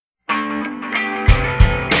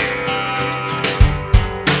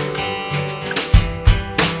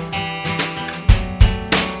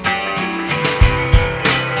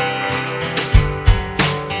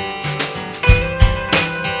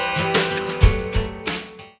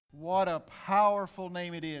What a powerful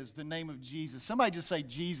name it is, the name of Jesus. Somebody just say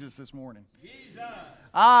Jesus this morning. Jesus.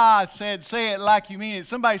 I said, say it like you mean it.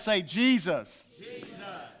 Somebody say Jesus. Jesus.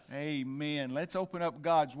 Amen. Let's open up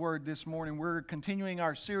God's Word this morning. We're continuing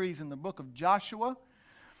our series in the book of Joshua.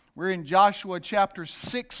 We're in Joshua chapter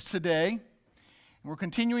 6 today. We're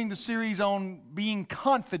continuing the series on being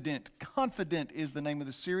confident. Confident is the name of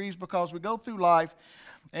the series because we go through life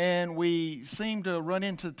and we seem to run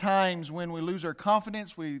into times when we lose our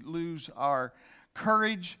confidence, we lose our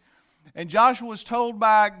courage. And Joshua was told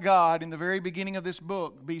by God in the very beginning of this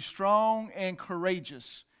book, be strong and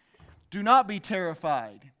courageous. Do not be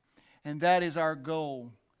terrified. And that is our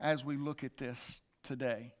goal as we look at this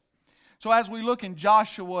today. So as we look in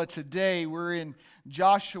Joshua today, we're in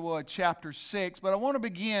Joshua chapter 6. But I want to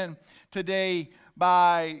begin today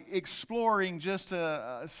by exploring just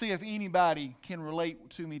to see if anybody can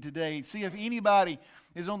relate to me today. See if anybody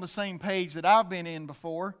is on the same page that I've been in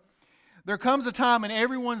before. There comes a time in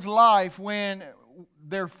everyone's life when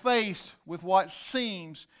they're faced with what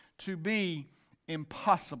seems to be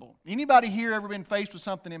impossible. Anybody here ever been faced with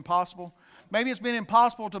something impossible? Maybe it's been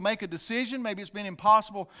impossible to make a decision. Maybe it's been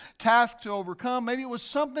impossible task to overcome. Maybe it was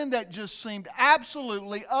something that just seemed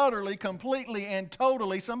absolutely, utterly, completely, and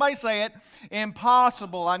totally, somebody say it,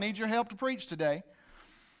 impossible. I need your help to preach today.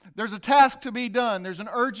 There's a task to be done. There's an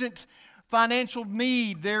urgent financial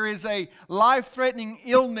need. There is a life-threatening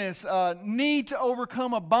illness, need to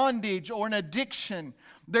overcome a bondage or an addiction.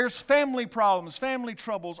 There's family problems, family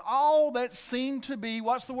troubles, all that seem to be,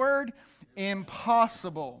 what's the word?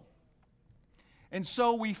 Impossible. And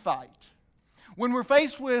so we fight. When we're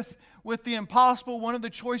faced with the impossible, one of the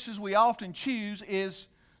choices we often choose is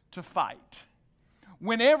to fight.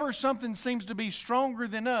 Whenever something seems to be stronger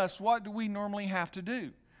than us, what do we normally have to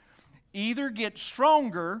do? Either get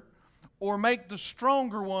stronger or make the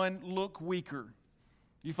stronger one look weaker.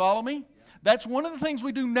 You follow me? That's one of the things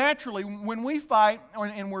we do naturally when we fight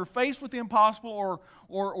and we're faced with the impossible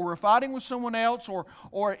or we're fighting with someone else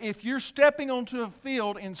or if you're stepping onto a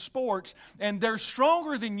field in sports and they're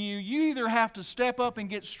stronger than you, you either have to step up and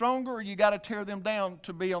get stronger or you got to tear them down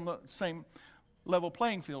to be on the same level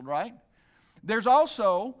playing field, right? There's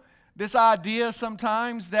also this idea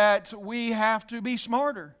sometimes that we have to be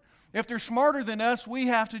smarter. If they're smarter than us, we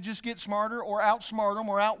have to just get smarter or outsmart them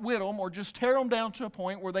or outwit them or just tear them down to a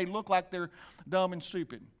point where they look like they're dumb and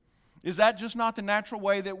stupid. Is that just not the natural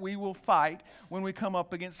way that we will fight when we come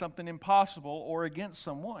up against something impossible or against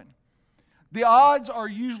someone? The odds are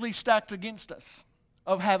usually stacked against us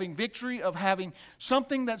of having victory, of having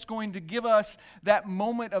something that's going to give us that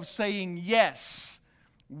moment of saying, yes,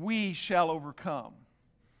 we shall overcome.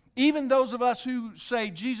 Even those of us who say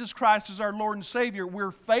Jesus Christ is our Lord and Savior,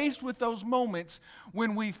 we're faced with those moments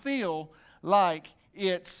when we feel like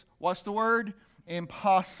it's, what's the word?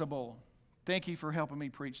 Impossible. Thank you for helping me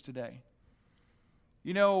preach today.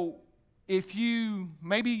 You know,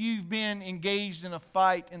 maybe you've been engaged in a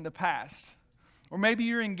fight in the past, or maybe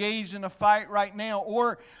you're engaged in a fight right now,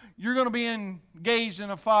 or you're going to be engaged in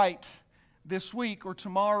a fight this week or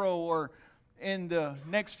tomorrow or in the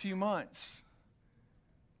next few months.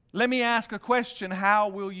 Let me ask a question. How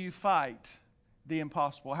will you fight the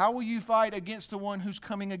impossible? How will you fight against the one who's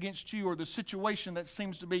coming against you or the situation that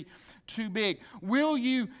seems to be too big? Will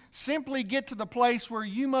you simply get to the place where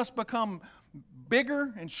you must become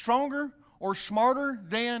bigger and stronger or smarter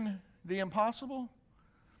than the impossible?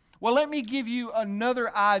 Well, let me give you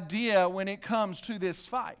another idea when it comes to this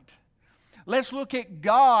fight. Let's look at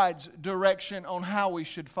God's direction on how we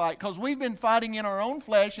should fight. Because we've been fighting in our own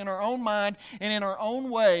flesh, in our own mind, and in our own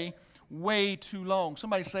way too long.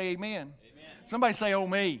 Somebody say amen. Amen. Somebody say, oh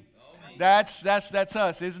me. Oh, me. That's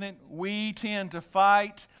us, isn't it? We tend to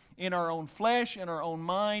fight in our own flesh, in our own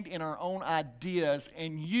mind, in our own ideas.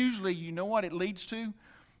 And usually, you know what it leads to?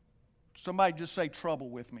 Somebody just say trouble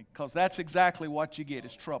with me. Because that's exactly what you get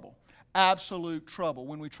is trouble. Absolute trouble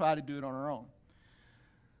when we try to do it on our own.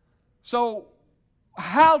 So,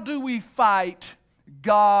 how do we fight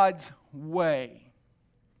God's way?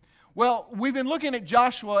 Well, we've been looking at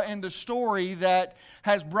Joshua and the story that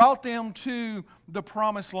has brought them to the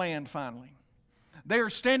promised land finally. They are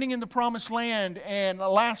standing in the promised land, and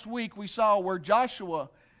last week we saw where Joshua,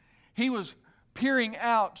 he was peering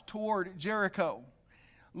out toward Jericho,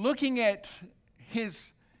 looking at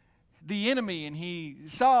the enemy, and he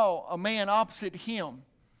saw a man opposite him.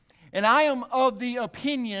 And I am of the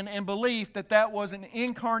opinion and belief that that was an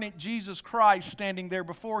incarnate Jesus Christ standing there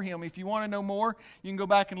before him. If you want to know more, you can go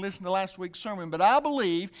back and listen to last week's sermon. But I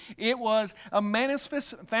believe it was a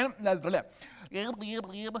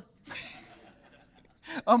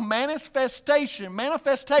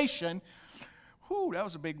manifestation Whew, that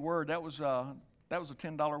was a big word. That was a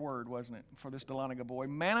 $10 word, wasn't it, for this Dahlonega boy?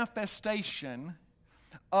 Manifestation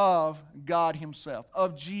of God himself,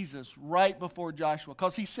 of Jesus, right before Joshua.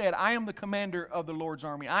 Because he said, I am the commander of the Lord's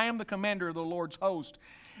army. I am the commander of the Lord's host.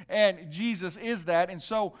 And Jesus is that. And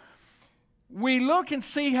so we look and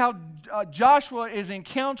see how Joshua is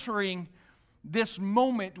encountering this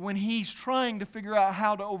moment when he's trying to figure out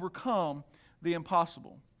how to overcome the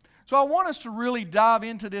impossible. So I want us to really dive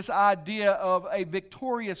into this idea of a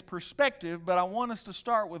victorious perspective, but I want us to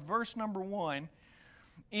start with verse number 1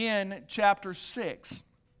 in chapter 6.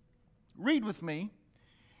 Read with me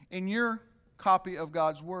in your copy of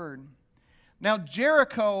God's Word. Now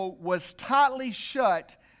Jericho was tightly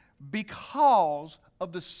shut because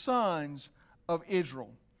of the sons of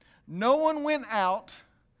Israel. No one went out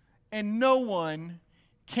and no one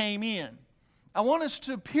came in. I want us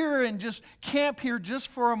to appear and just camp here just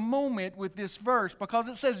for a moment with this verse because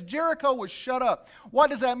it says Jericho was shut up. What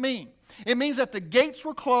does that mean? It means that the gates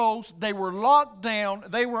were closed, they were locked down,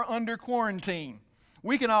 they were under quarantine.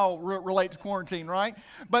 We can all relate to quarantine, right?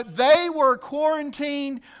 But they were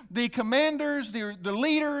quarantined. The commanders, the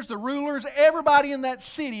leaders, the rulers, everybody in that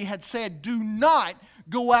city had said, do not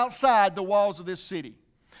go outside the walls of this city.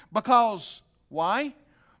 Because, why?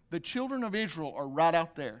 The children of Israel are right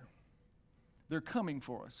out there. They're coming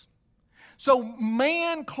for us. So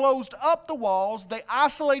man closed up the walls, they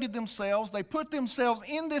isolated themselves, they put themselves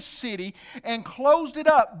in this city and closed it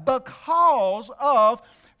up because of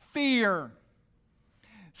fear.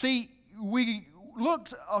 See, we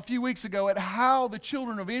looked a few weeks ago at how the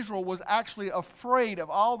children of Israel was actually afraid of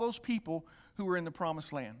all those people who were in the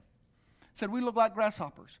promised land. Said we look like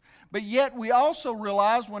grasshoppers. But yet we also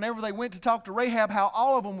realized whenever they went to talk to Rahab how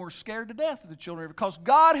all of them were scared to death of the children of Israel because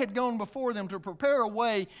God had gone before them to prepare a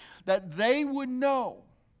way that they would know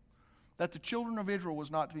that the children of Israel was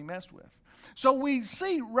not to be messed with. So we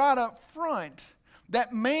see right up front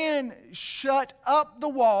that man shut up the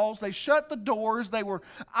walls, they shut the doors, they were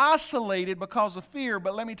isolated because of fear.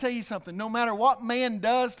 But let me tell you something, no matter what man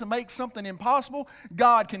does to make something impossible,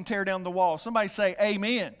 God can tear down the wall. Somebody say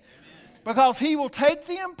amen. Because He will take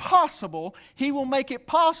the impossible, He will make it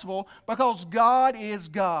possible because God is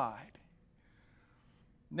God.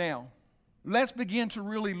 Now, let's begin to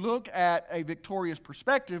really look at a victorious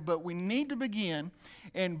perspective, but we need to begin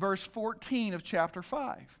in verse 14 of chapter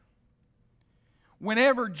 5.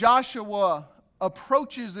 Whenever Joshua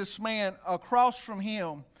approaches this man across from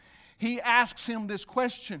him, he asks him this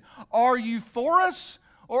question, are you for us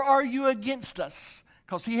or are you against us?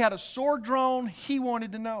 Because he had a sword drawn, he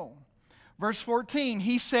wanted to know. Verse 14,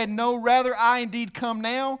 he said, no, rather I indeed come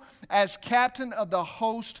now as captain of the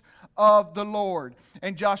host of the Lord.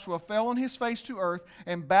 And Joshua fell on his face to earth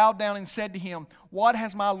and bowed down and said to him, what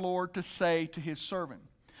has my Lord to say to his servant?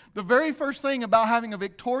 The very first thing about having a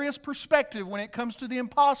victorious perspective when it comes to the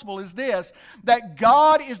impossible is this, that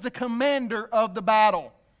God is the commander of the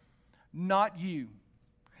battle, not you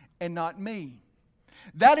and not me.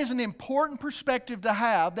 That is an important perspective to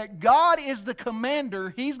have, that God is the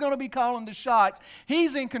commander. He's going to be calling the shots.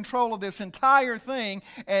 He's in control of this entire thing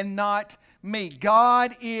and not me.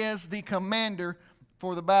 God is the commander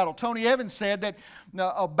for the battle. Tony Evans said that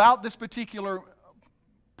about this particular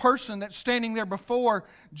person that's standing there before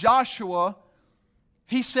Joshua,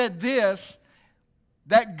 he said this,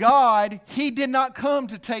 that God, He did not come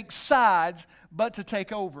to take sides, but to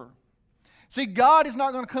take over. See, God is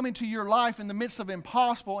not going to come into your life in the midst of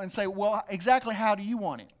impossible and say, well, exactly how do you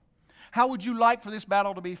want it? How would you like for this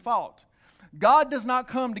battle to be fought? God does not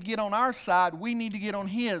come to get on our side. We need to get on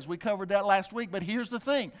His. We covered that last week. But here's the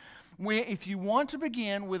thing. If you want to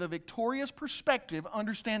begin with a victorious perspective,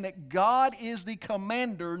 understand that God is the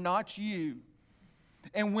commander, not you.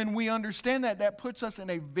 And when we understand that, that puts us in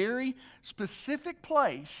a very specific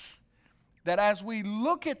place that as we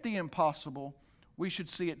look at the impossible, we should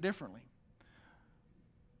see it differently.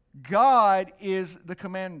 God is the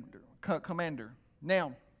commander.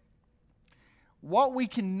 Now, what we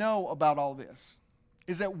can know about all this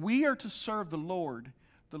is that we are to serve the Lord.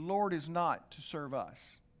 The Lord is not to serve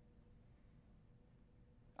us.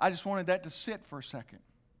 I just wanted that to sit for a second.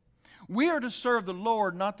 We are to serve the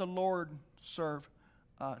Lord, not the Lord serve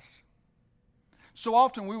us. So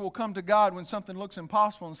often we will come to God when something looks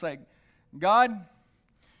impossible and say, God,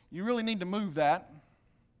 you really need to move that.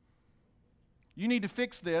 You need to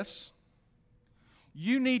fix this.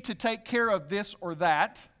 You need to take care of this or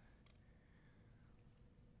that.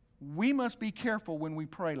 We must be careful when we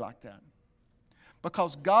pray like that.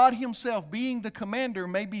 Because God Himself, being the commander,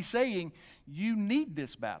 may be saying, you need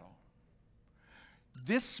this battle.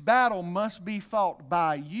 This battle must be fought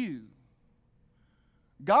by you.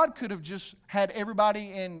 God could have just had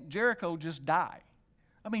everybody in Jericho just die.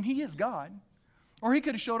 I mean, He is God. Or He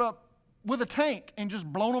could have showed up with a tank and just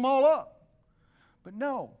blown them all up. But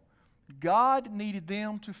no, God needed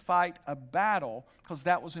them to fight a battle because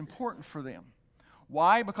that was important for them.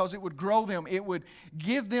 Why? Because it would grow them. It would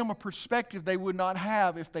give them a perspective they would not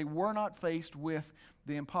have if they were not faced with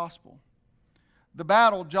the impossible. The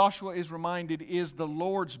battle, Joshua is reminded, is the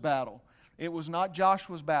Lord's battle. It was not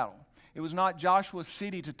Joshua's battle. It was not Joshua's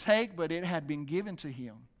city to take, but it had been given to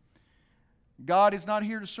him. God is not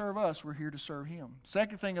here to serve us, we're here to serve Him.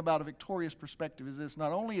 Second thing about a victorious perspective is this: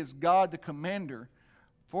 not only is God the commander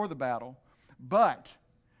for the battle, but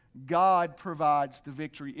God provides the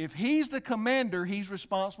victory. If He's the commander, He's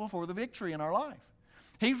responsible for the victory in our life.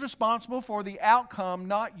 He's responsible for the outcome,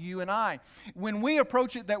 not you and I. When we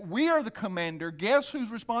approach it that we are the commander, guess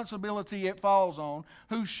whose responsibility it falls on,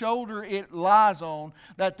 whose shoulder it lies on,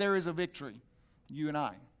 that there is a victory? You and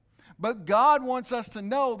I. But God wants us to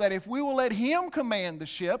know that if we will let Him command the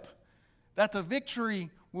ship, that the victory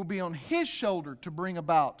will be on His shoulder to bring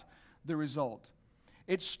about the result.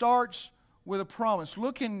 It starts with a promise.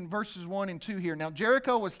 Look in verses 1 and 2 here. Now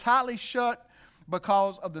Jericho was tightly shut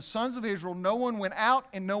because of the sons of Israel. No one went out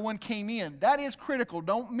and no one came in. That is critical.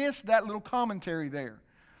 Don't miss that little commentary there.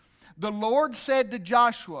 The Lord said to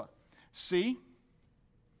Joshua, see?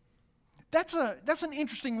 That's an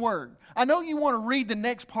interesting word. I know you want to read the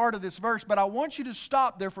next part of this verse, but I want you to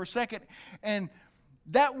stop there for a second. And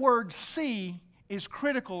that word see is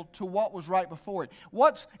critical to what was right before it.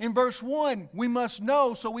 What's in verse 1 we must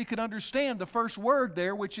know so we can understand the first word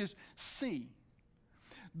there, which is see.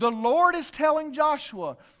 The Lord is telling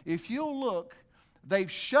Joshua, if you'll look, they've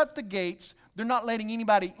shut the gates. They're not letting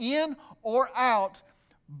anybody in or out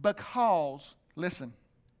because, listen,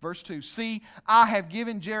 verse 2, see, I have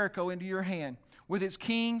given Jericho into your hand with its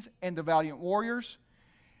kings and the valiant warriors.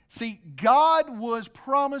 See, God was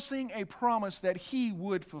promising a promise that He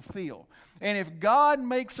would fulfill. And if God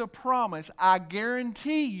makes a promise, I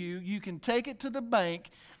guarantee you can take it to the bank.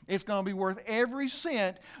 It's going to be worth every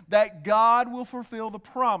cent that God will fulfill the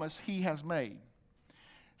promise He has made.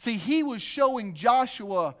 See, He was showing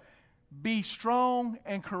Joshua, be strong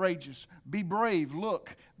and courageous. Be brave.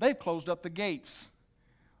 Look, they've closed up the gates.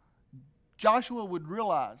 Joshua would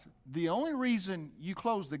realize the only reason you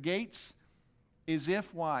close the gates is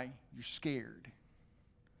if, why? You're scared.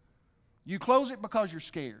 You close it because you're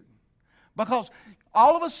scared. Because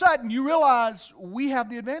all of a sudden you realize we have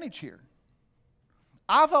the advantage here.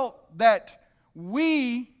 I thought that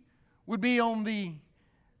we would be on the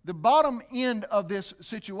bottom end of this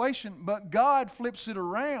situation, but God flips it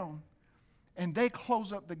around and they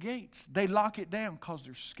close up the gates. They lock it down because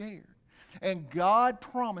they're scared. And God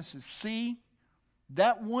promises, see,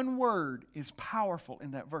 that one word is powerful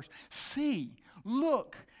in that verse. See,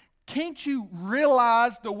 look, can't you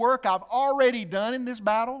realize the work I've already done in this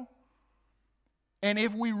battle? And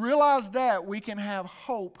if we realize that, we can have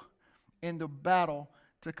hope in the battle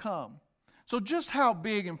to come. So just how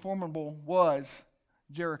big and formidable was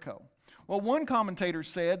Jericho? Well, one commentator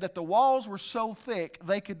said that the walls were so thick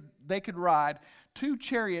they could ride 2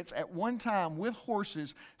 chariots at one time with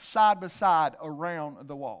horses side by side around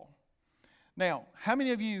the wall. Now, how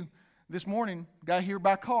many of you this morning got here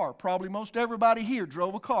by car? Probably most everybody here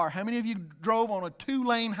drove a car. How many of you drove on a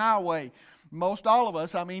 2-lane highway? Most all of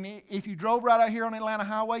us. I mean, if you drove right out here on Atlanta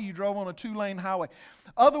Highway, you drove on a 2-lane highway.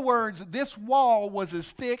 Other words, this wall was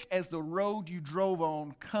as thick as the road you drove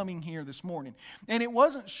on coming here this morning. And it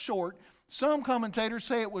wasn't short. Some commentators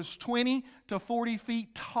say it was 20 to 40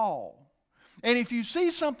 feet tall. And if you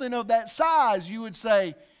see something of that size, you would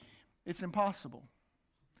say, it's impossible.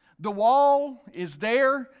 The wall is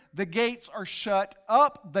there. The gates are shut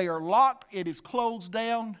up. They are locked. It is closed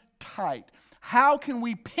down tight. How can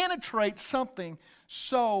we penetrate something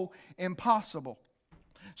so impossible?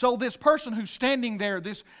 So this person who's standing there,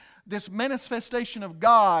 this manifestation of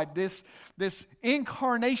God, this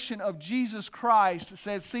incarnation of Jesus Christ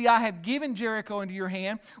says, see, I have given Jericho into your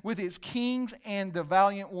hand with its kings and the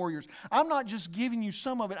valiant warriors. I'm not just giving you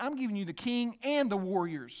some of it. I'm giving you the king and the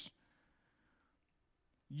warriors.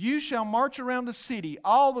 You shall march around the city,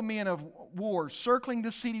 all the men of war, circling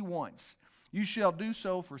the city once. You shall do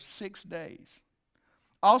so for 6 days.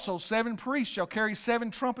 Also, 7 priests shall carry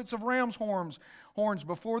 7 trumpets of ram's horns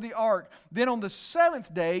before the ark. Then on the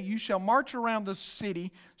 7th day you shall march around the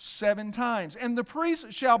city 7 times. And the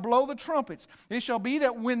priests shall blow the trumpets. It shall be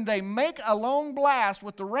that when they make a long blast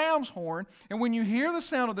with the ram's horn, and when you hear the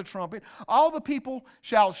sound of the trumpet, all the people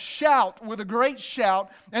shall shout with a great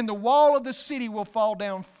shout, and the wall of the city will fall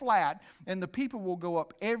down flat, and the people will go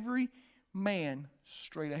up every man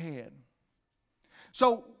straight ahead.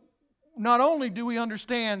 So not only do we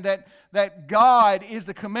understand that God is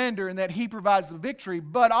the commander and that He provides the victory,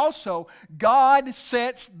 but also God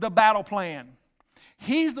sets the battle plan.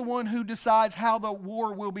 He's the one who decides how the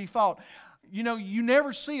war will be fought. You know, you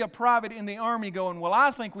never see a private in the army going, well,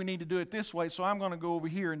 I think we need to do it this way, so I'm going to go over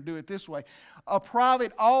here and do it this way. A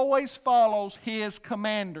private always follows his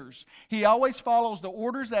commanders. He always follows the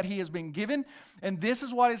orders that he has been given, and this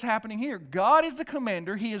is what is happening here. God is the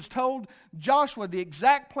commander. He has told Joshua the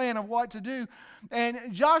exact plan of what to do,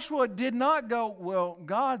 and Joshua did not go, well,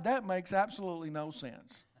 God, that makes absolutely no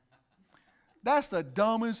sense. That's the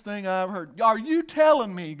dumbest thing I've heard. Are you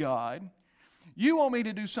telling me, God, you want me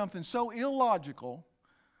to do something so illogical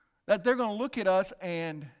that they're going to look at us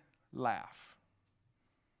and laugh?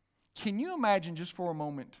 Can you imagine just for a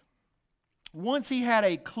moment, once he had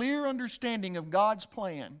a clear understanding of God's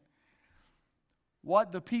plan,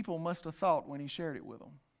 what the people must have thought when he shared it with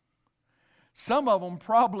them? Some of them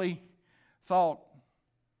probably thought,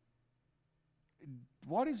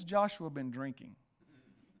 what has Joshua been drinking?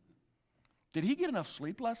 Did he get enough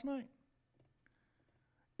sleep last night?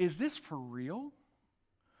 Is this for real?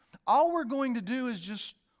 All we're going to do is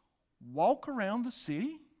just walk around the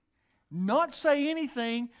city, not say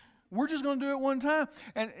anything. We're just going to do it one time.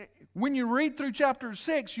 And when you read through chapter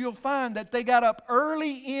 6, you'll find that they got up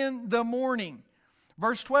early in the morning.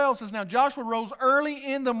 Verse 12 says, now Joshua rose early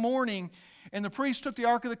in the morning, and the priests took the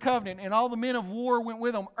Ark of the Covenant, and all the men of war went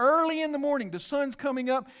with them. Early in the morning, the sun's coming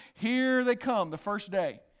up. Here they come, the first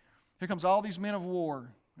day. Here comes all these men of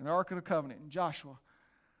war and the Ark of the Covenant and Joshua.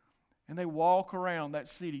 And they walk around that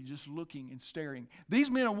city just looking and staring. These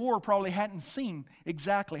men of war probably hadn't seen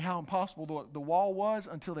exactly how impossible the wall was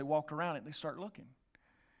until they walked around it. They start looking.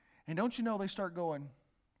 And don't you know, they start going,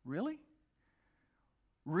 really?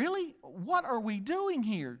 Really? What are we doing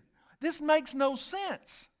here? This makes no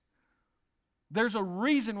sense. There's a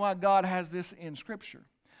reason why God has this in Scripture.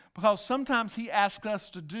 Because sometimes He asks us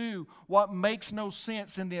to do what makes no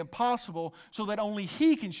sense in the impossible so that only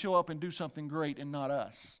He can show up and do something great and not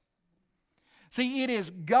us. See, it is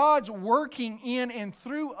God's working in and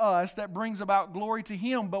through us that brings about glory to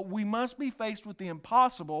Him, but we must be faced with the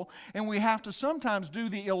impossible, and we have to sometimes do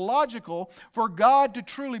the illogical for God to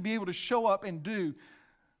truly be able to show up and do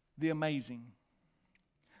the amazing.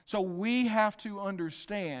 So we have to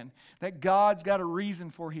understand that God's got a reason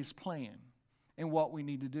for His plan and what we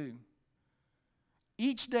need to do.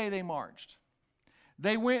 Each day they marched.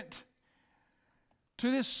 They went to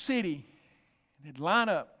this city, they'd line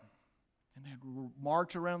up, and they'd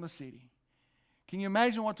march around the city. Can you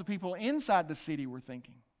imagine what the people inside the city were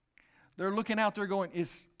thinking? They're looking out there going,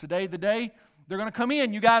 is today the day? They're going to come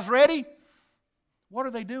in. You guys ready? What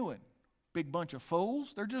are they doing? Big bunch of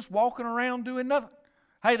fools. They're just walking around doing nothing.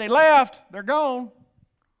 Hey, they left. They're gone.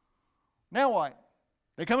 Now what?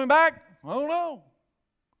 They coming back? Oh no.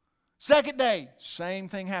 Second day, same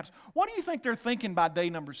thing happens. What do you think they're thinking by day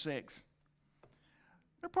number 6?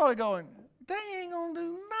 They're probably going, they ain't going to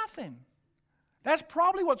do nothing. That's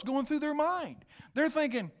probably what's going through their mind. They're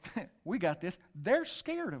thinking, we got this. They're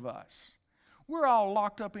scared of us. We're all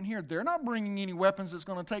locked up in here. They're not bringing any weapons that's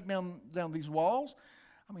going to take down these walls.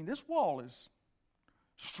 I mean, this wall is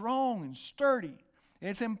strong and sturdy. And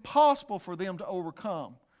it's impossible for them to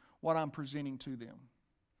overcome what I'm presenting to them.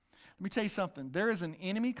 Let me tell you something. There is an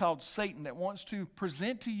enemy called Satan that wants to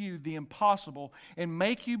present to you the impossible and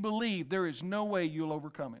make you believe there is no way you'll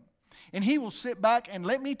overcome it. And he will sit back and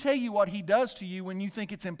let me tell you what he does to you when you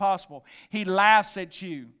think it's impossible. He laughs at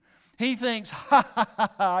you. He thinks, ha ha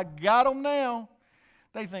ha, I got them now.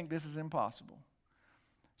 They think this is impossible.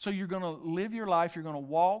 So you're going to live your life, you're going to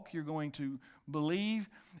walk, you're going to believe.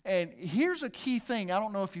 And here's a key thing, I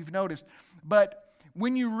don't know if you've noticed, but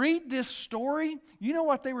when you read this story, you know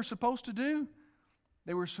what they were supposed to do?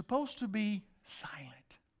 They were supposed to be silent.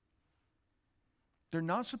 They're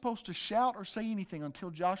not supposed to shout or say anything until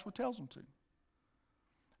Joshua tells them to.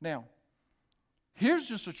 Now, here's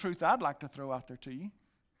just a truth I'd like to throw out there to you.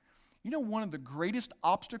 You know, one of the greatest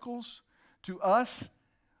obstacles to us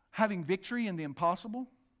having victory in the impossible?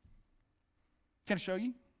 Can I show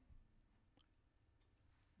you?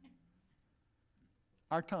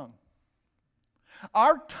 Our tongue.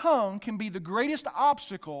 Our tongue can be the greatest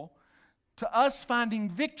obstacle to us finding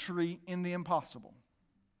victory in the impossible.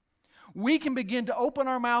 We can begin to open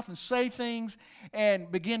our mouth and say things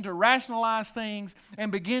and begin to rationalize things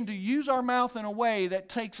and begin to use our mouth in a way that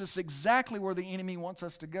takes us exactly where the enemy wants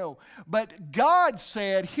us to go. But God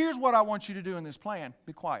said, here's what I want you to do in this plan.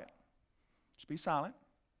 Be quiet. Just be silent.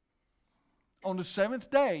 On the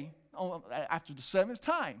 7th day, after the 7th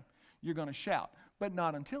time, you're going to shout. But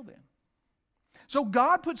not until then. So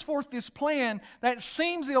God puts forth this plan that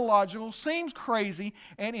seems illogical, seems crazy,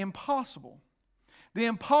 and impossible. The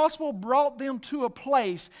impossible brought them to a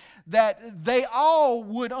place that they all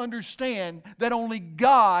would understand that only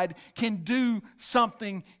God can do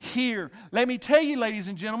something here. Let me tell you, ladies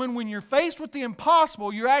and gentlemen, when you're faced with the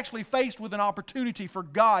impossible, you're actually faced with an opportunity for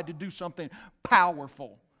God to do something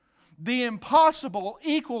powerful. The impossible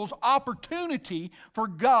equals opportunity for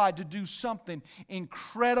God to do something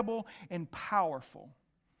incredible and powerful.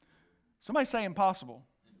 Somebody say impossible.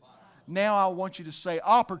 Now I want you to say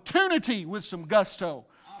opportunity with some gusto.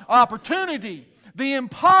 Opportunity. The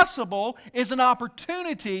impossible is an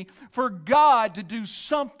opportunity for God to do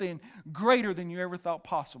something greater than you ever thought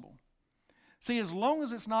possible. See, as long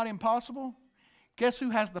as it's not impossible, guess who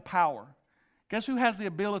has the power? Guess who has the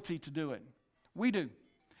ability to do it? We do.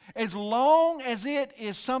 As long as it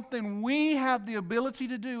is something we have the ability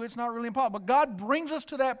to do, it's not really impossible. But God brings us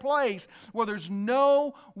to that place where there's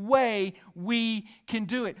no way we can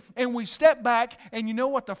do it. And we step back, and you know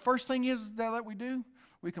what the first thing is that we do?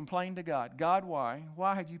 We complain to God. God, why?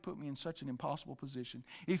 Why have you put me in such an impossible position?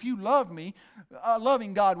 If you love me, a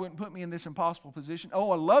loving God wouldn't put me in this impossible position.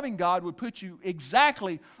 Oh, a loving God would put you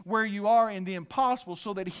exactly where you are in the impossible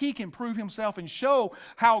so that He can prove Himself and show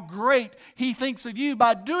how great He thinks of you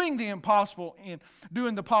by doing the impossible and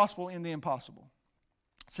doing the possible in the impossible.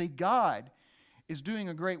 See, God is doing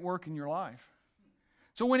a great work in your life.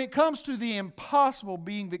 So when it comes to the impossible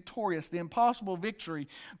being victorious, the impossible victory,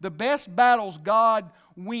 the best battles God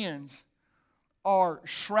wins are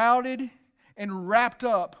shrouded and wrapped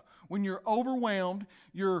up when you're overwhelmed,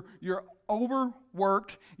 you're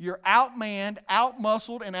overworked, you're outmanned,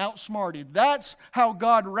 outmuscled, and outsmarted. That's how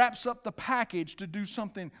God wraps up the package to do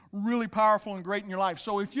something really powerful and great in your life.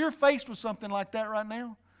 So if you're faced with something like that right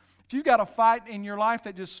now, if you've got a fight in your life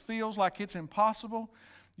that just feels like it's impossible,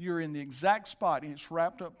 you're in the exact spot, and it's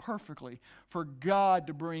wrapped up perfectly for God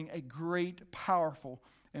to bring a great, powerful,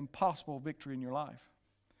 and possible victory in your life.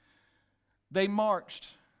 They marched.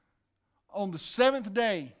 On the seventh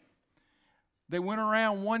day, they went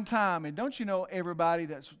around one time, and don't you know everybody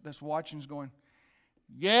that's watching is going,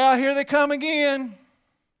 yeah, here they come again.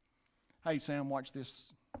 Hey, Sam, watch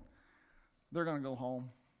this. They're going to go home,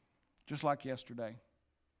 just like yesterday.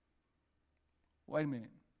 Wait a minute.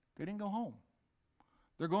 They didn't go home.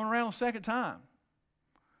 They're going around a second time.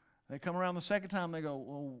 They come around the second time, they go,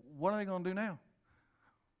 well, what are they going to do now?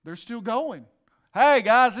 They're still going. Hey,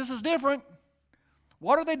 guys, this is different.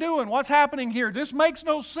 What are they doing? What's happening here? This makes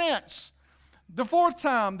no sense. The fourth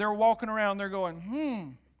time, they're walking around, they're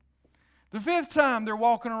going, The fifth time they're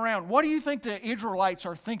walking around, what do you think the Israelites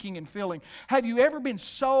are thinking and feeling? Have you ever been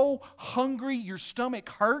so hungry your stomach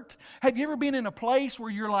hurt? Have you ever been in a place where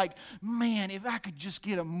you're like, man, if I could just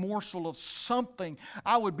get a morsel of something,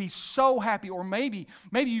 I would be so happy. Or maybe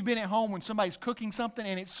you've been at home when somebody's cooking something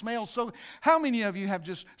and it smells so. How many of you have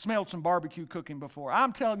just smelled some barbecue cooking before?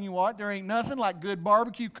 I'm telling you what, there ain't nothing like good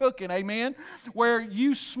barbecue cooking, amen? Where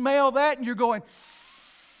you smell that and you're going,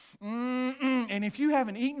 and if you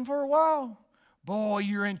haven't eaten for a while, boy,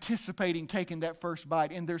 you're anticipating taking that first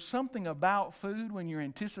bite. And there's something about food when you're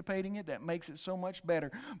anticipating it that makes it so much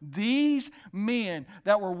better. These men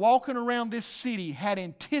that were walking around this city had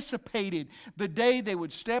anticipated the day they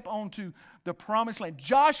would step onto the promised land.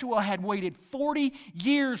 Joshua had waited 40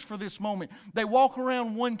 years for this moment. They walk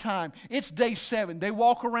around one time. It's day 7. They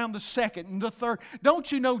walk around the second and the third.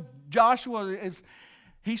 Don't you know Joshua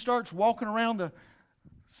he starts walking around the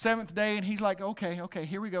 7th day, and he's like, okay,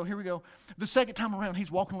 here we go. The second time around, he's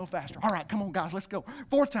walking a little faster. All right, come on, guys, let's go.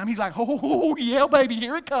 4th time, he's like, oh, yeah, baby,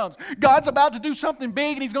 here it comes. God's about to do something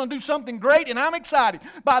big, and He's going to do something great, and I'm excited.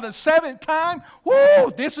 By the 7th time,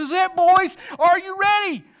 whoo, this is it, boys. Are you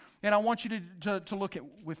ready? And I want you to look at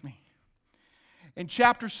with me. In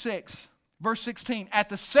chapter 6, verse 16, at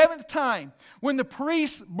the 7th time, when the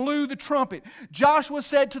priests blew the trumpet, Joshua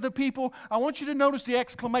said to the people, I want you to notice the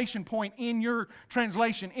exclamation point in your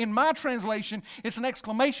translation. In my translation, it's an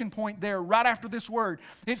exclamation point there right after this word.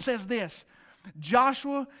 It says this,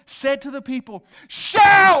 Joshua said to the people,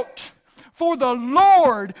 shout, for the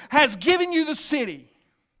Lord has given you the city.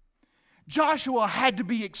 Joshua had to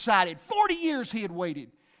be excited. 40 years he had waited.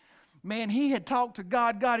 Man, he had talked to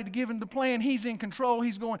God. God had given the plan. He's in control.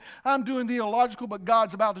 He's going, I'm doing the illogical, but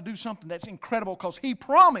God's about to do something that's incredible because He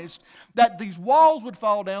promised that these walls would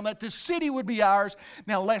fall down, that this city would be ours.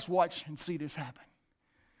 Now let's watch and see this happen.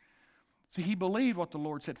 See, he believed what the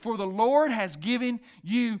Lord said. For the Lord has given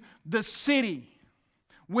you the city.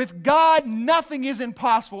 With God, nothing is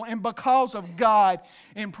impossible. And because of God,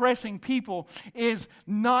 impressing people is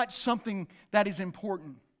not something that is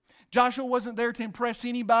important. Joshua wasn't there to impress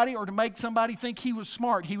anybody or to make somebody think he was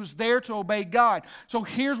smart. He was there to obey God. So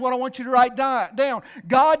here's what I want you to write down.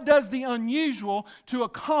 God does the unusual to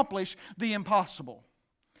accomplish the impossible.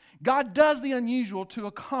 God does the unusual to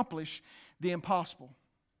accomplish the impossible.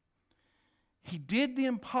 He did the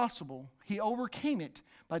impossible. He overcame it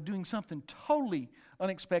by doing something totally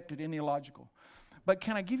unexpected and illogical. But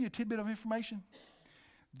can I give you a tidbit of information?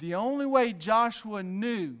 The only way Joshua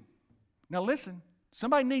knew, now listen,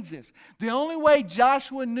 somebody needs this. The only way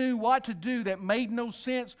Joshua knew what to do that made no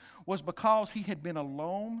sense was because he had been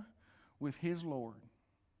alone with his Lord.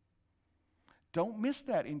 Don't miss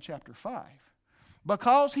that in chapter 5.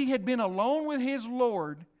 Because he had been alone with his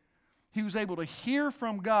Lord, he was able to hear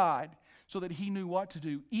from God so that he knew what to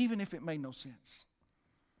do, even if it made no sense.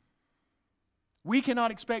 We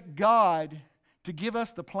cannot expect God to give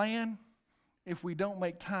us the plan if we don't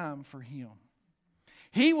make time for Him.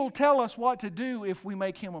 He will tell us what to do if we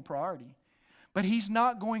make Him a priority. But He's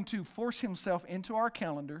not going to force Himself into our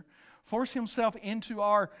calendar, force Himself into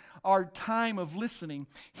our time of listening.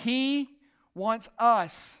 He wants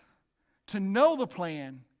us to know the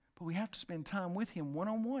plan, but we have to spend time with Him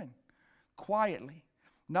one-on-one, quietly,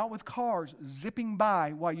 not with cars zipping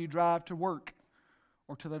by while you drive to work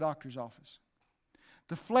or to the doctor's office.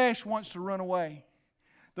 The flesh wants to run away.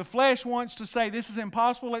 The flesh wants to say, this is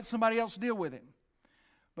impossible, let somebody else deal with it.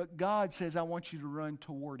 But God says, I want you to run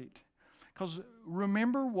toward it. Because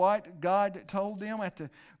remember what God told them at the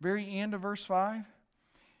very end of verse 5?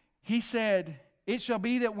 He said, it shall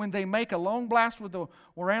be that when they make a long blast with the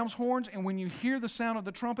ram's horns, and when you hear the sound of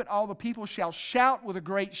the trumpet, all the people shall shout with a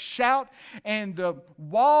great shout, and the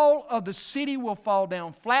wall of the city will fall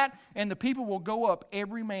down flat, and the people will go up,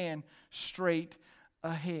 every man straight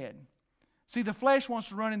ahead. See, the flesh wants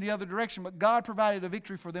to run in the other direction, but God provided a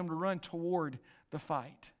victory for them to run toward the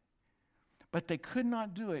fight. But they could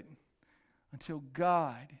not do it until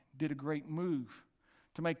God did a great move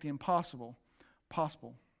to make the impossible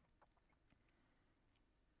possible.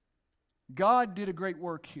 God did a great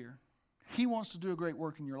work here. He wants to do a great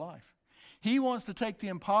work in your life. He wants to take the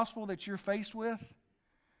impossible that you're faced with,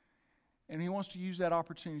 and He wants to use that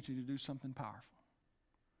opportunity to do something powerful.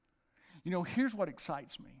 You know, here's what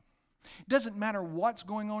excites me. It doesn't matter what's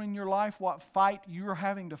going on in your life, what fight you're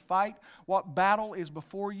having to fight, what battle is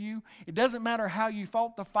before you. It doesn't matter how you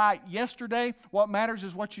fought the fight yesterday. What matters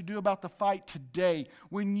is what you do about the fight today.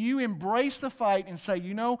 When you embrace the fight and say,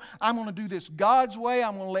 you know, I'm going to do this God's way.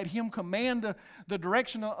 I'm going to let Him command the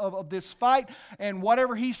direction of this fight. And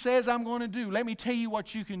whatever He says I'm going to do, let me tell you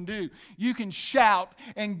what you can do. You can shout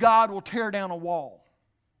and God will tear down a wall.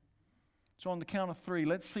 So on the count of 3,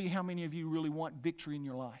 let's see how many of you really want victory in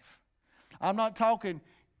your life. I'm not talking,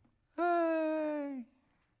 hey.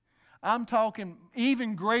 I'm talking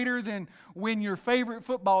even greater than when your favorite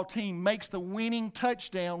football team makes the winning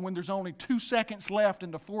touchdown when there's only 2 seconds left in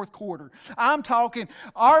the fourth quarter. I'm talking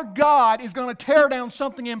our God is going to tear down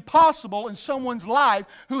something impossible in someone's life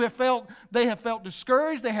who have felt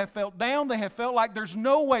discouraged, they have felt down, they have felt like there's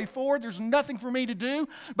no way forward, there's nothing for me to do.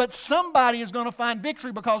 But somebody is going to find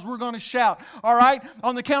victory because we're going to shout. All right?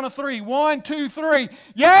 On the count of 3. 1, 2, 3.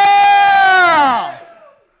 Yeah!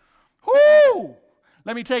 Whoo!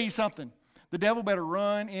 Let me tell you something. The devil better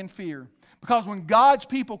run in fear. Because when God's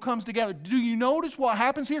people comes together, do you notice what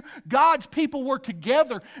happens here? God's people were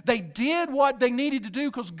together. They did what they needed to do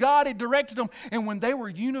because God had directed them. And when they were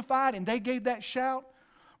unified and they gave that shout,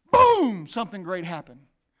 boom, something great happened.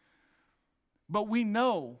 But we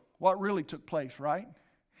know what really took place, right?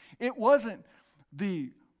 It wasn't the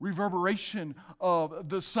reverberation of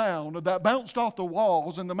the sound that bounced off the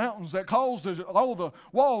walls and the mountains that caused all the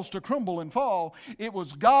walls to crumble and fall. It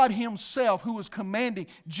was God Himself who was commanding,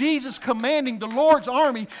 Jesus commanding the Lord's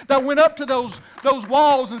army that went up to those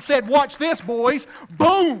walls and said, watch this, boys.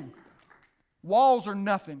 Boom! Walls are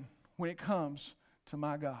nothing when it comes to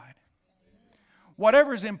my God.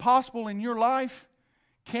 Whatever is impossible in your life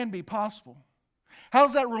can be possible. How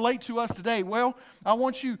does that relate to us today? Well, I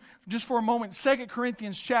want you just for a moment, 2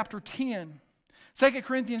 Corinthians chapter 10. 2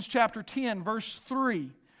 Corinthians chapter 10, verse 3.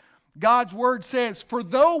 God's Word says, for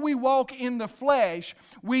though we walk in the flesh,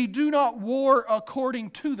 we do not war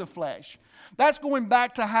according to the flesh. That's going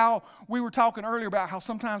back to how we were talking earlier about how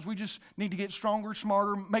sometimes we just need to get stronger,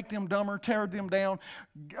 smarter, make them dumber, tear them down,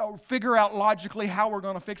 figure out logically how we're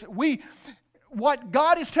going to fix it. What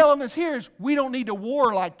God is telling us here is we don't need to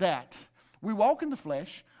war like that. We walk in the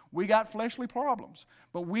flesh. We got fleshly problems.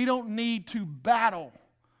 But we don't need to battle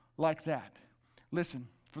like that. Listen,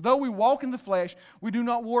 for though we walk in the flesh, we do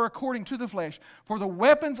not war according to the flesh. For the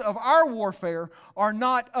weapons of our warfare are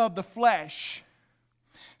not of the flesh.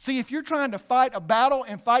 See, if you're trying to fight a battle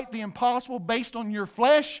and fight the impossible based on your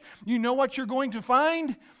flesh, you know what you're going to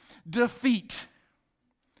find? Defeat.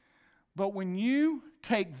 But when you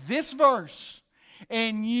take this verse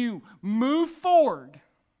and you move forward,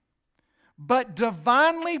 but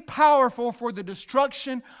divinely powerful for the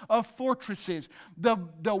destruction of fortresses. The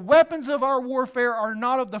weapons of our warfare are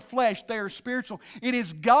not of the flesh, they are spiritual. It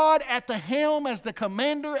is God at the helm as the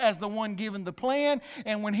commander, as the one given the plan,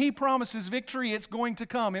 and when He promises victory, it's going to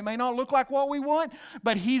come. It may not look like what we want,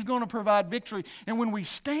 but He's going to provide victory. And when we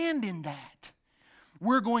stand in that,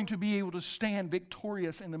 we're going to be able to stand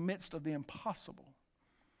victorious in the midst of the impossible.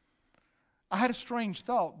 I had a strange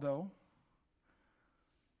thought, though.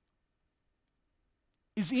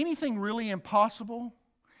 Is anything really impossible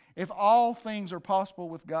if all things are possible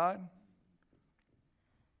with God?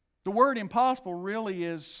 The word impossible really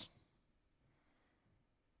is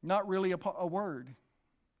not really a word.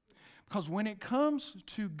 Because when it comes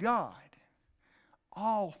to God,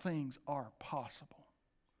 all things are possible.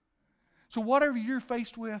 So whatever you're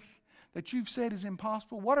faced with that you've said is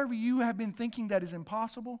impossible, whatever you have been thinking that is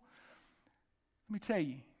impossible, let me tell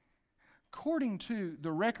you, according to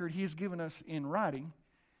the record He has given us in writing,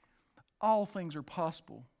 all things are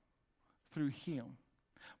possible through Him.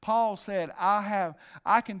 Paul said, I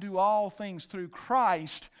can do all things through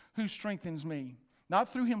Christ who strengthens me.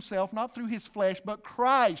 Not through himself, not through his flesh, but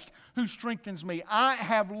Christ who strengthens me. I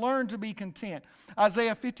have learned to be content.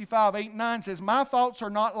 Isaiah 55, 8 and 9 says, my thoughts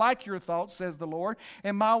are not like your thoughts, says the Lord,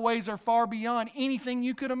 and my ways are far beyond anything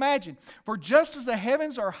you could imagine. For just as the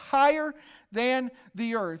heavens are higher than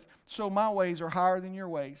the earth, so my ways are higher than your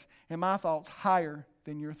ways, and my thoughts higher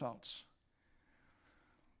than your thoughts.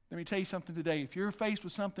 Let me tell you something today. If you're faced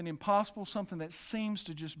with something impossible, something that seems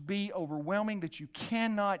to just be overwhelming, that you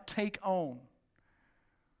cannot take on,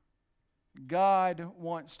 God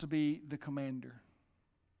wants to be the commander.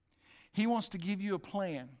 He wants to give you a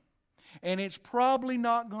plan. And it's probably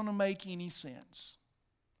not going to make any sense.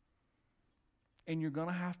 And you're going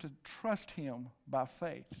to have to trust Him by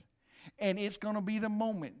faith. And it's going to be the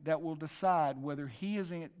moment that will decide whether He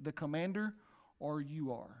is the commander or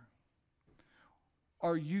you are.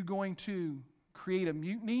 Are you going to create a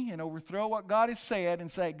mutiny and overthrow what God has said and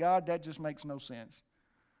say, God, that just makes no sense?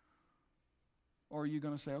 Or are you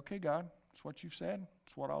going to say, okay, God, it's what you've said,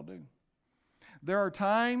 it's what I'll do. There are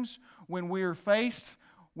times when we are faced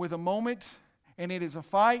with a moment and it is a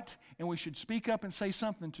fight and we should speak up and say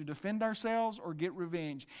something to defend ourselves or get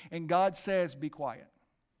revenge. And God says, be quiet.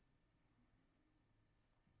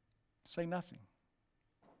 Say nothing.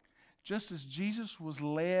 Just as Jesus was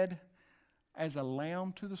led as a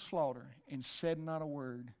lamb to the slaughter and said not a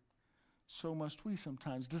word, so must we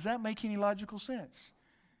sometimes. Does that make any logical sense?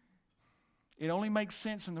 It only makes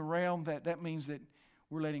sense in the realm that means that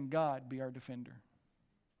we're letting God be our defender.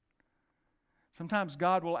 Sometimes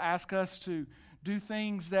God will ask us to do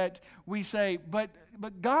things that we say, but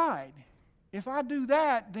God, if I do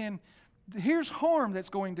that, then here's harm that's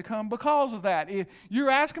going to come because of that. If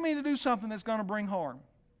you're asking me to do something that's going to bring harm.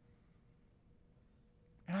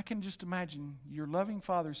 And I can just imagine your loving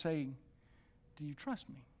Father saying, do you trust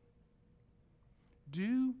me?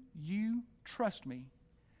 Do you trust me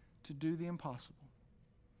to do the impossible?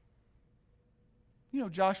 You know,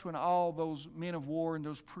 Joshua and all those men of war and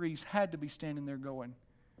those priests had to be standing there going,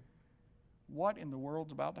 what in the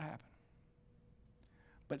world's about to happen?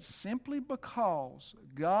 But simply because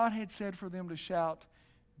God had said for them to shout,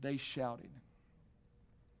 they shouted.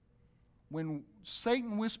 When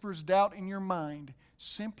Satan whispers doubt in your mind,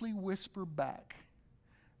 simply whisper back,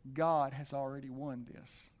 God has already won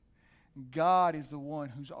this. God is the one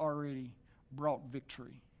who's already brought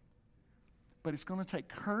victory. But it's going to take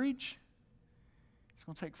courage. It's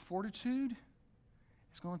going to take fortitude.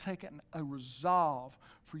 It's going to take a resolve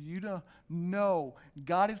for you to know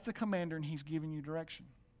God is the commander and He's giving you direction.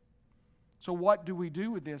 So what do we do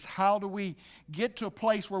with this? How do we get to a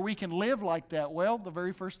place where we can live like that? Well, the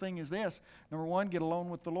very first thing is this. Number one, get alone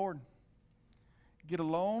with the Lord. Get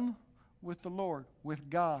alone with the Lord, with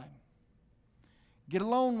God. Get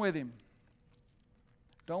alone with Him.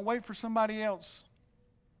 Don't wait for somebody else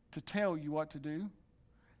to tell you what to do,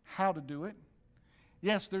 how to do it.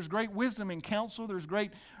 Yes, there's great wisdom in counsel. There's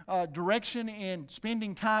great direction in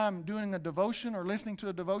spending time doing a devotion or listening to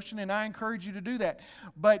a devotion, and I encourage you to do that.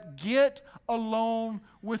 But get alone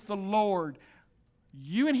with the Lord.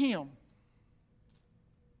 You and Him.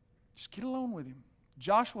 Just get alone with Him.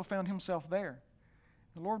 Joshua found himself there.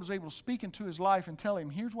 The Lord was able to speak into his life and tell him,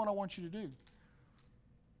 here's what I want you to do.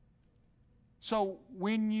 So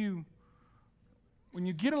when you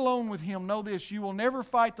get alone with Him, know this, you will never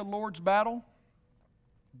fight the Lord's battle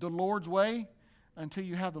the Lord's way until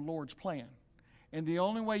you have the Lord's plan. And the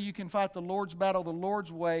only way you can fight the Lord's battle the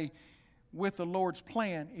Lord's way with the Lord's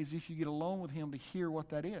plan is if you get alone with Him to hear what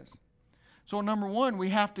that is. So number one, we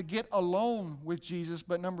have to get alone with Jesus,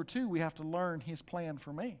 but number two, we have to learn His plan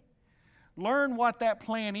for me. Learn what that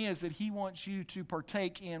plan is that He wants you to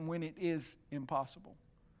partake in when it is impossible.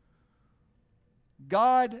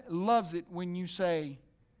 God loves it when you say,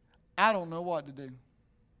 I don't know what to do.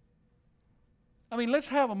 I mean, let's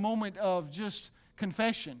have a moment of just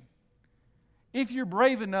confession. If you're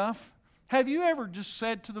brave enough, have you ever just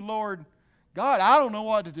said to the Lord, God, I don't know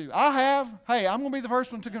what to do? I have. Hey, I'm going to be the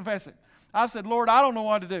first one to confess it. I've said, Lord, I don't know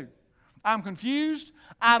what to do. I'm confused.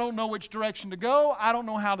 I don't know which direction to go. I don't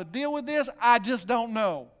know how to deal with this. I just don't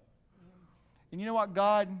know. And you know what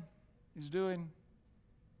God is doing?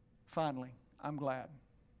 Finally, I'm glad.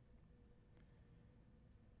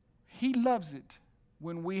 He loves it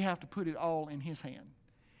when we have to put it all in His hand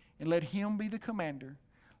and let Him be the commander.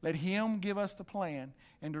 Let Him give us the plan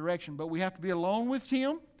and direction. But we have to be alone with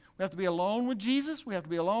Him. We have to be alone with Jesus. We have to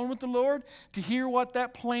be alone with the Lord to hear what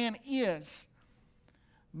that plan is.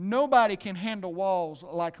 Nobody can handle walls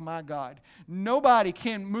like my God. Nobody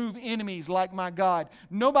can move enemies like my God.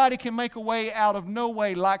 Nobody can make a way out of no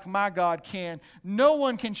way like my God can. No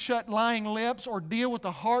one can shut lying lips or deal with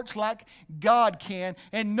the hearts like God can.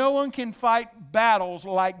 And no one can fight battles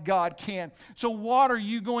like God can. So what are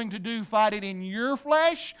you going to do? Fight it in your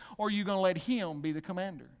flesh, or are you going to let Him be the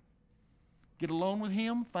commander? Get alone with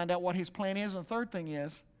Him, find out what His plan is. And the third thing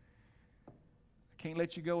is, I can't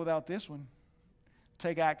let you go without this one.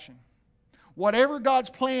 Take action. Whatever God's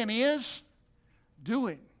plan is, do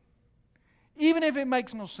it. Even if it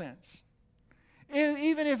makes no sense.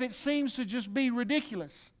 Even if it seems to just be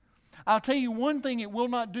ridiculous. I'll tell you one thing it will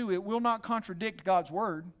not do. It will not contradict God's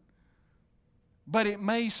Word. But it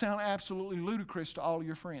may sound absolutely ludicrous to all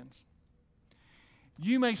your friends.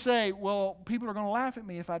 You may say, well, people are going to laugh at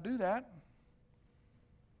me if I do that.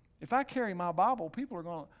 If I carry my Bible,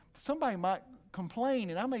 somebody might complain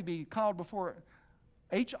and I may be called before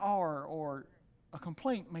HR, or a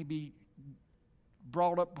complaint may be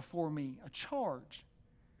brought up before me, a charge.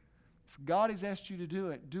 If God has asked you to do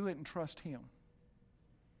it and trust Him.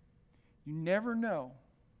 You never know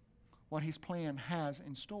what His plan has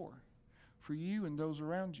in store for you and those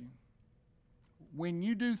around you. When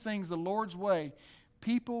you do things the Lord's way,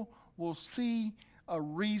 people will see a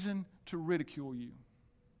reason to ridicule you.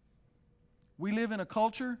 We live in a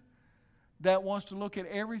culture that wants to look at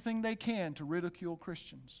everything they can to ridicule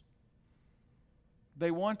Christians. They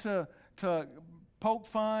want to poke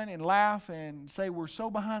fun and laugh and say we're so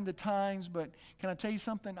behind the times, but can I tell you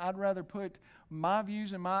something? I'd rather put my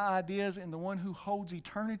views and my ideas in the one who holds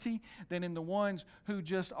eternity than in the ones who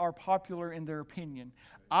just are popular in their opinion.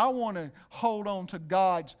 I want to hold on to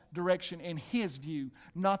God's direction and His view,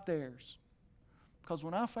 not theirs. Because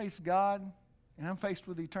when I face God and I'm faced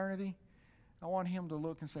with eternity, I want Him to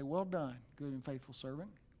look and say, well done, good and faithful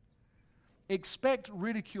servant. Expect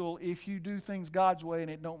ridicule if you do things God's way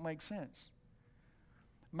and it don't make sense.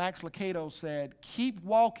 Max Lucado said, keep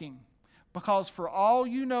walking, because for all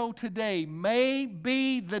you know today may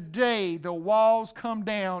be the day the walls come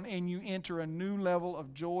down and you enter a new level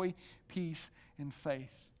of joy, peace, and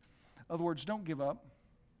faith. In other words, don't give up.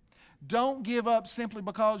 Don't give up simply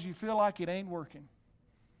because you feel like it ain't working.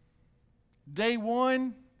 Day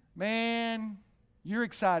one, man, you're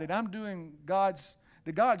excited. I'm doing God's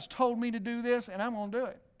told me to do this, and I'm going to do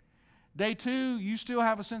it. Day 2, you still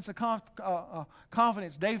have a sense of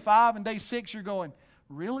confidence. Day 5 and day 6, you're going,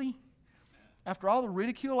 really? After all the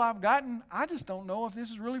ridicule I've gotten, I just don't know if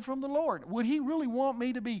this is really from the Lord. Would He really want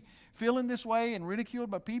me to be feeling this way and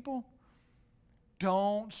ridiculed by people?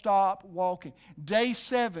 Don't stop walking. Day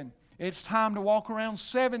 7, it's time to walk around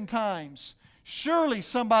 7 times. Surely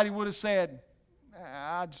somebody would have said,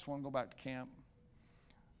 I just want to go back to camp.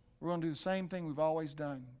 We're going to do the same thing we've always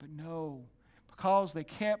done. But no, because they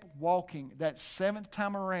kept walking that 7th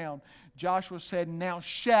time around, Joshua said, now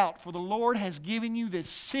shout, for the Lord has given you this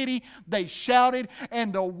city. They shouted,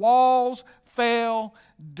 and the walls fell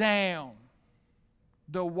down.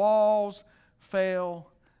 The walls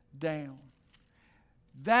fell down.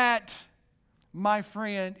 That, my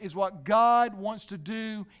friend, is what God wants to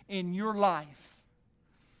do in your life.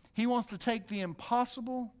 He wants to take the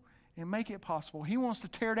impossible and make it possible. He wants to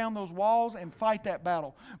tear down those walls and fight that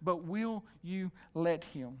battle. But will you let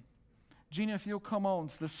Him? Gina, if you'll come on.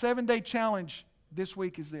 The 7-day challenge this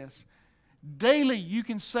week is this. Daily you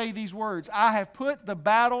can say these words. I have put the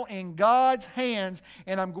battle in God's hands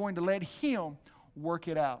and I'm going to let Him work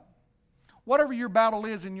it out. Whatever your battle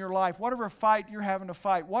is in your life, whatever fight you're having to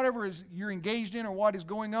fight, whatever you're engaged in or what is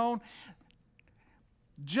going on,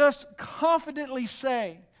 just confidently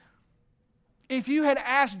say, if you had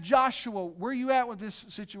asked Joshua, where are you at with this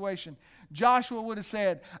situation? Joshua would have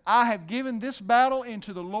said, I have given this battle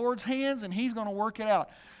into the Lord's hands and He's going to work it out.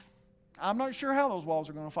 I'm not sure how those walls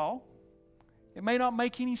are going to fall. It may not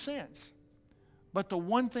make any sense. But the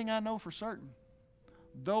one thing I know for certain,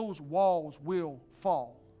 those walls will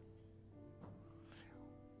fall.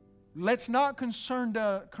 Let's not concern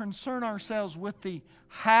ourselves with the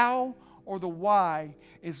how or the why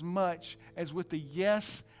as much as with the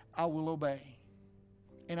yes, I will obey.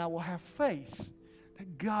 And I will have faith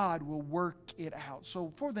that God will work it out.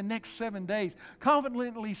 So for the next 7 days,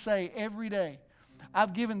 confidently say every day,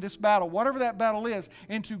 I've given this battle, whatever that battle is,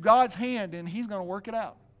 into God's hand and He's going to work it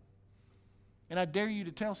out. And I dare you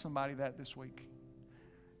to tell somebody that this week.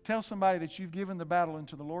 Tell somebody that you've given the battle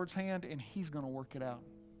into the Lord's hand and He's going to work it out.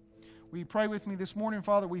 Will you pray with me this morning?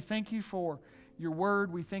 Father, we thank You for Your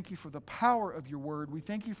Word. We thank You for the power of Your Word. We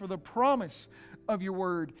thank You for the promise of Your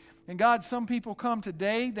Word. And God, some people come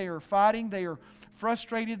today, they are fighting, they are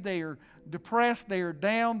frustrated, they are depressed, they are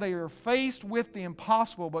down, they are faced with the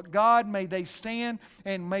impossible. But God, may they stand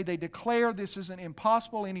and may they declare this isn't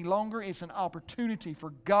impossible any longer. It's an opportunity for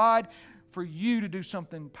God, for You to do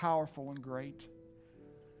something powerful and great.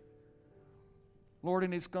 Lord,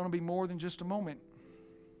 and it's going to be more than just a moment.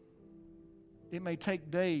 It may take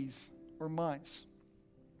days or months.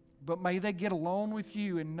 But may they get alone with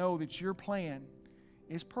You and know that Your plan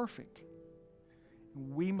is perfect.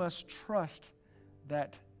 We must trust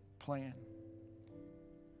that plan.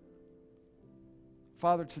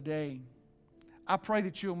 Father, today, I pray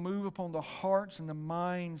that You'll move upon the hearts and the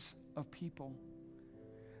minds of people.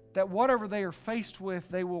 That whatever they are faced with,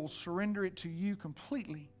 they will surrender it to You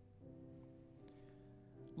completely.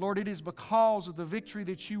 Lord, it is because of the victory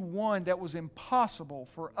that You won that was impossible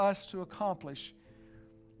for us to accomplish.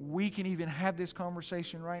 We can even have this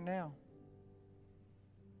conversation right now.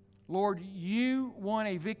 Lord, You won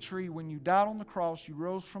a victory when You died on the cross. You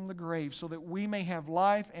rose from the grave so that we may have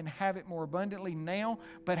life and have it more abundantly now,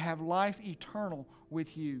 but have life eternal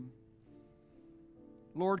with You.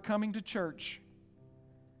 Lord, coming to church,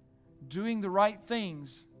 doing the right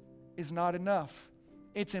things is not enough.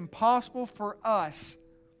 It's impossible for us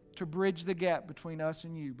to bridge the gap between us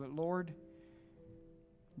and You. But Lord,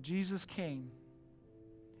 Jesus came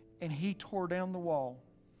and He tore down the wall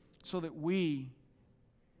so that we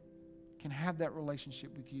can have that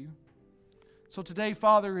relationship with You. So today,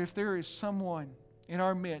 Father, if there is someone in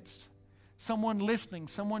our midst, someone listening,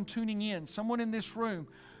 someone tuning in, someone in this room,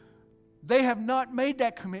 they have not made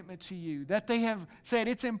that commitment to You, that they have said,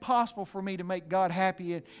 it's impossible for me to make God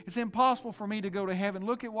happy. It's impossible for me to go to heaven.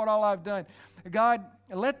 Look at what all I've done. God,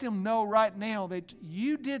 let them know right now that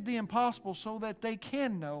You did the impossible so that they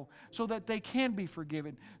can know, so that they can be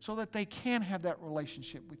forgiven, so that they can have that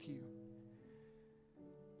relationship with You.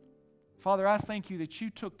 Father, I thank You that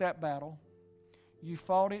You took that battle, You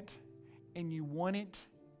fought it, and You won it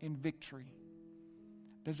in victory.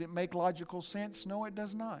 Does it make logical sense? No, it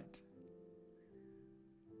does not.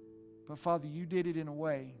 But Father, You did it in a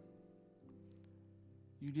way.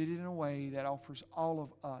 You did it in a way that offers all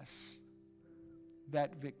of us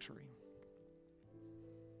that victory.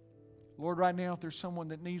 Lord, right now, if there's someone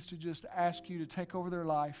that needs to just ask You to take over their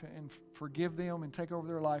life and forgive them and take over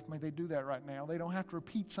their life, may they do that right now. They don't have to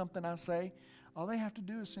repeat something I say. All they have to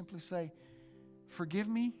do is simply say, forgive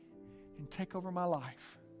me and take over my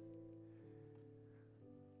life.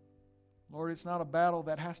 Lord, it's not a battle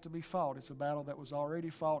that has to be fought. It's a battle that was already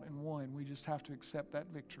fought and won. We just have to accept that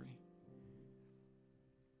victory.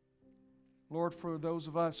 Lord, for those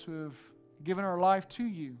of us who have given our life to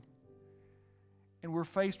You, and we're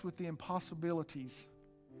faced with the impossibilities,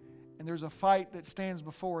 and there's a fight that stands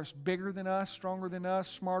before us, bigger than us, stronger than us,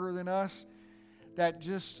 smarter than us, that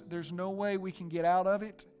just there's no way we can get out of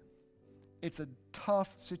it. It's a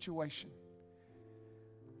tough situation.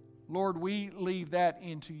 Lord, we leave that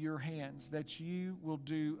into Your hands, that You will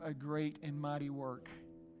do a great and mighty work.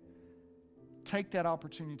 Take that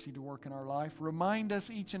opportunity to work in our life. Remind us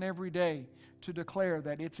each and every day to declare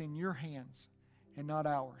that it's in Your hands and not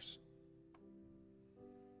ours.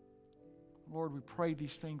 Lord, we pray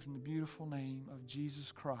these things in the beautiful name of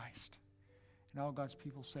Jesus Christ. And all God's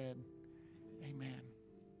people said, amen.